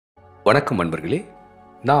வணக்கம் நண்பர்களே.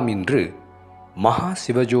 நாம் இன்று மகா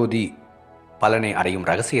சிவஜோதி பலனை அடையும்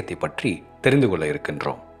ரகசியத்தை பற்றி தெரிந்து கொள்ள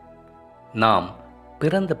இருக்கின்றோம். நாம்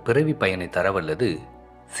பிறந்த பிறவி பயனை தரவல்லது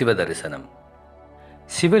சிவ தரிசனம்.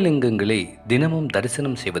 சிவலிங்கங்களை தினமும்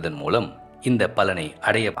தரிசனம் செய்வதன் மூலம் இந்த பலனை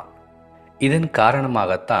அடையலாம். இதன்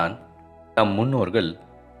காரணமாகத்தான் நம் முன்னோர்கள்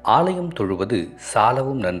ஆலயம் தொழுவது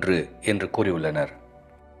சாலவும் நன்று என்று கூறியுள்ளனர்.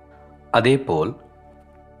 அதேபோல்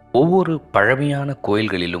ஒவ்வொரு பழமையான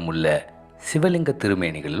கோயில்களிலும் உள்ள சிவலிங்க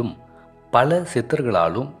திருமேனிகளிலும் பல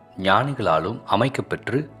சித்தர்களாலும் ஞானிகளாலும்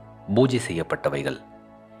அமைக்கப்பெற்று பூஜை செய்யப்பட்டவைகள்.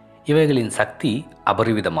 இவைகளின் சக்தி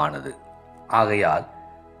அபரிவிதமானது. ஆகையால்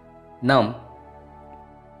நாம்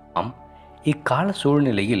இக்கால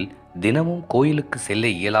சூழ்நிலையில் தினமும் கோயிலுக்கு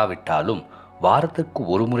செல்ல இயலாவிட்டாலும் வாரத்திற்கு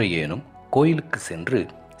ஒரு முறையேனும் கோயிலுக்கு சென்று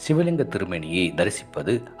சிவலிங்க திருமேனியை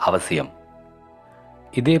தரிசிப்பது அவசியம்.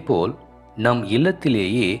 இதேபோல் நம்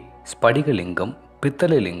இல்லத்திலேயே ஸ்படிகலிங்கம்,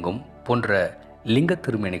 பித்தளை போன்ற லிங்க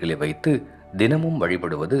திருமேனிகளை வைத்து தினமும்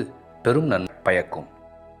வழிபடுவது பெரும் நன்மை பயக்கும்.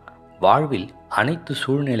 வாழ்வில் அனைத்து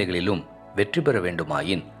சூழ்நிலைகளிலும் வெற்றி பெற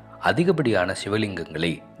வேண்டுமாயின் அதிகப்படியான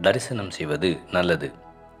சிவலிங்கங்களை தரிசனம் செய்வது நல்லது.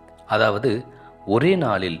 அதாவது ஒரே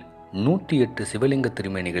நாளில் 108 சிவலிங்க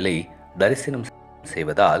திருமேனிகளை தரிசனம்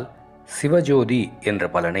செய்வதால் சிவஜோதி என்ற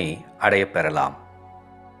பலனை அடையப்பெறலாம்.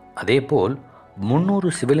 அதேபோல் 300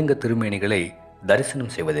 சிவலிங்க திருமேனிகளை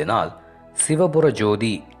தரிசனம் செய்வதனால் சிவபுர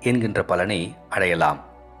ஜோதி என்கின்ற பலனை அடையலாம்.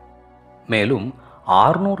 மேலும்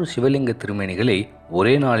 600 சிவலிங்க திருமேனிகளை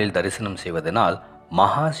ஒரே நாளில் தரிசனம் செய்வதனால்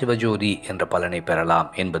மகா சிவஜோதி என்ற பலனை பெறலாம்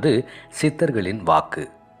என்பது சித்தர்களின் வாக்கு.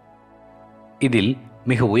 இதில்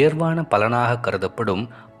மிக உயர்வான பலனாக கருதப்படும்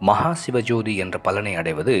மகா சிவஜோதி என்ற பலனை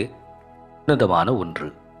அடைவது உன்னதமான ஒன்று.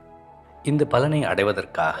 இந்த பலனை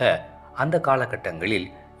அடைவதற்காக அந்த காலகட்டங்களில்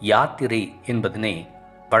யாத்திரை என்பதனை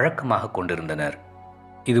வழக்கமாக கொண்டிருந்தனர்.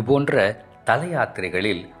 இதுபோன்ற தல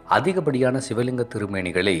யாத்திரைகளில் அதிகப்படியான சிவலிங்க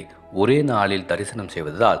திருமேனிகளை ஒரே நாளில் தரிசனம்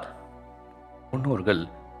செய்வதால் முன்னோர்கள்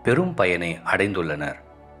பெரும் பயனை அடைந்துள்ளனர்.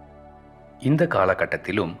 இந்த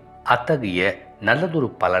காலகட்டத்திலும் அத்தகைய நல்லதொரு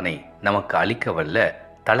பலனை நமக்கு அளிக்கவல்ல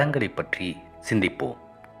தலங்களை பற்றி சிந்திப்போம்.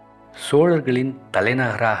 சோழர்களின்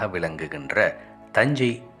தலைநகராக விளங்குகின்ற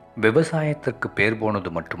தஞ்சை விவசாயத்திற்கு பேர்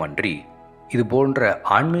போனது மட்டுமன்றி இது போன்ற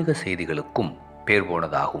ஆன்மீக செய்திகளுக்கும் பேர்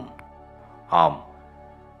போனதாகும். ஆம்,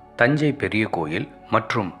 தஞ்சை பெரிய கோயில்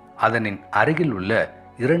மற்றும் அதனின் அருகில் உள்ள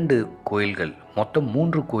 2 கோயில்கள், மொத்தம்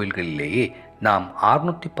 3 கோயில்களிலேயே நாம்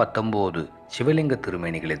 619 சிவலிங்க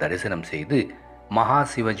திருமேனிகளை தரிசனம் செய்து மகா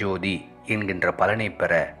சிவஜோதி என்கின்ற பலனை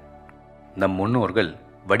பெற நம் முன்னோர்கள்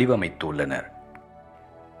வடிவமைத்துள்ளனர்.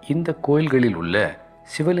 இந்த கோயில்களில் உள்ள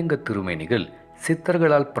சிவலிங்க திருமேனிகள்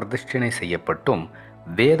சித்தர்களால் பிரதிஷ்டனை செய்யப்பட்டும்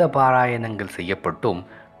வேத பாராயணங்கள் செய்யப்பட்டும்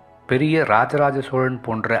பெரிய ராஜராஜ சோழன்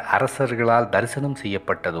போன்ற அரசர்களால் தரிசனம்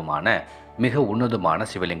செய்யப்பட்டதுமான மிக உன்னதமான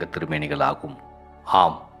சிவலிங்க திருமேனிகளாகும்.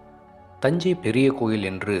 ஆம், தஞ்சை பெரிய கோயில்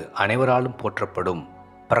என்று அனைவராலும் போற்றப்படும்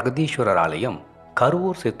பிரகதீஸ்வரர் ஆலயம்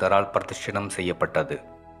கருவூர் சித்தரால் பிரதிஷ்டனம் செய்யப்பட்டது.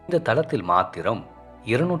 இந்த தலத்தில் மாத்திரம்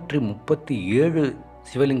 237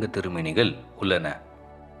 சிவலிங்க திருமேனிகள் உள்ளன.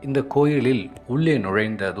 இந்த கோயிலில் உள்ளே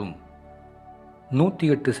நுழைந்ததும்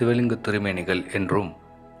 108 சிவலிங்க திருமேனிகள் என்றும்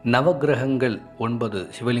நவக்கிரகங்கள் 9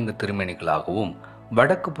 சிவலிங்க திருமேனிகளாகவும்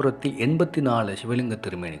வடக்கு புறத்தில் 84 சிவலிங்க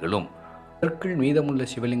திருமேனிகளும் தெற்கில் மீதமுள்ள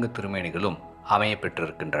சிவலிங்க திருமேனிகளும் அமைய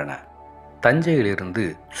பெற்றிருக்கின்றன. தஞ்சையிலிருந்து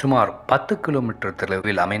சுமார் 10 கிலோமீட்டர்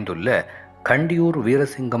தொலைவில் அமைந்துள்ள கண்டியூர்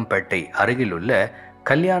வீரசிங்கம்பேட்டை அருகிலுள்ள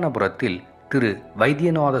கல்யாணபுரத்தில் திரு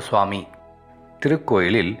வைத்தியநாத சுவாமி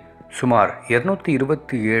திருக்கோயிலில் சுமார்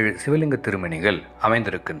 227 சிவலிங்க திருமேனிகள்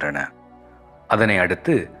அமைந்திருக்கின்றன. அதனை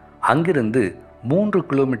அடுத்து அங்கிருந்து 3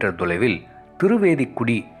 கிலோமீட்டர் தொலைவில்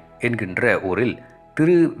திருவேதிக்குடி என்கின்ற ஊரில்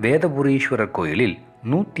திரு வேதபுரீஸ்வரர் கோயிலில்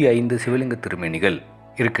 105 சிவலிங்க திருமேனிகள்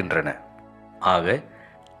இருக்கின்றன. ஆக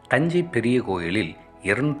தஞ்சை பெரிய கோயிலில்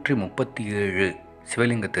 237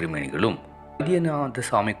 சிவலிங்க திருமேனிகளும், வைத்தியநாத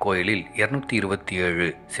சுவாமி கோயிலில் 227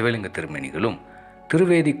 சிவலிங்க திருமேனிகளும்,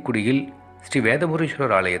 திருவேதிக்குடியில் ஸ்ரீ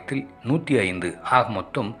வேதபுரீஸ்வரர் ஆலயத்தில் 105 ஆக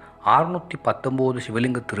மொத்தம் 619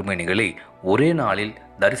 சிவலிங்க திருமேனிகளை ஒரே நாளில்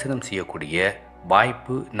தரிசனம் செய்யக்கூடிய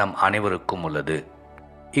வாய்ப்பு நம் அனைவருக்கும் உள்ளது.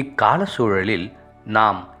 இக்கால சூழலில்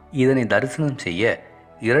நாம் இதனை தரிசனம் செய்ய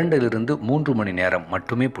 2 to 3 மணி நேரம்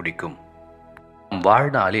மட்டுமே பிடிக்கும்.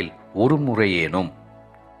 வாழ்நாளில் ஒரு முறையேனும்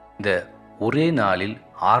இந்த ஒரே நாளில்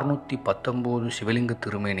 619 சிவலிங்க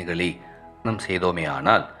திருமேனிகளை தரிசனம் செய்தோமே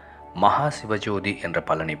ஆனால் மகா சிவஜோதி என்ற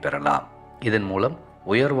பலனை பெறலாம். இதன் மூலம்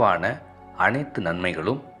உயர்வான அனைத்து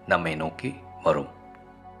நன்மைகளும் நம்மை நோக்கி வரும்.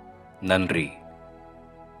 நன்றி.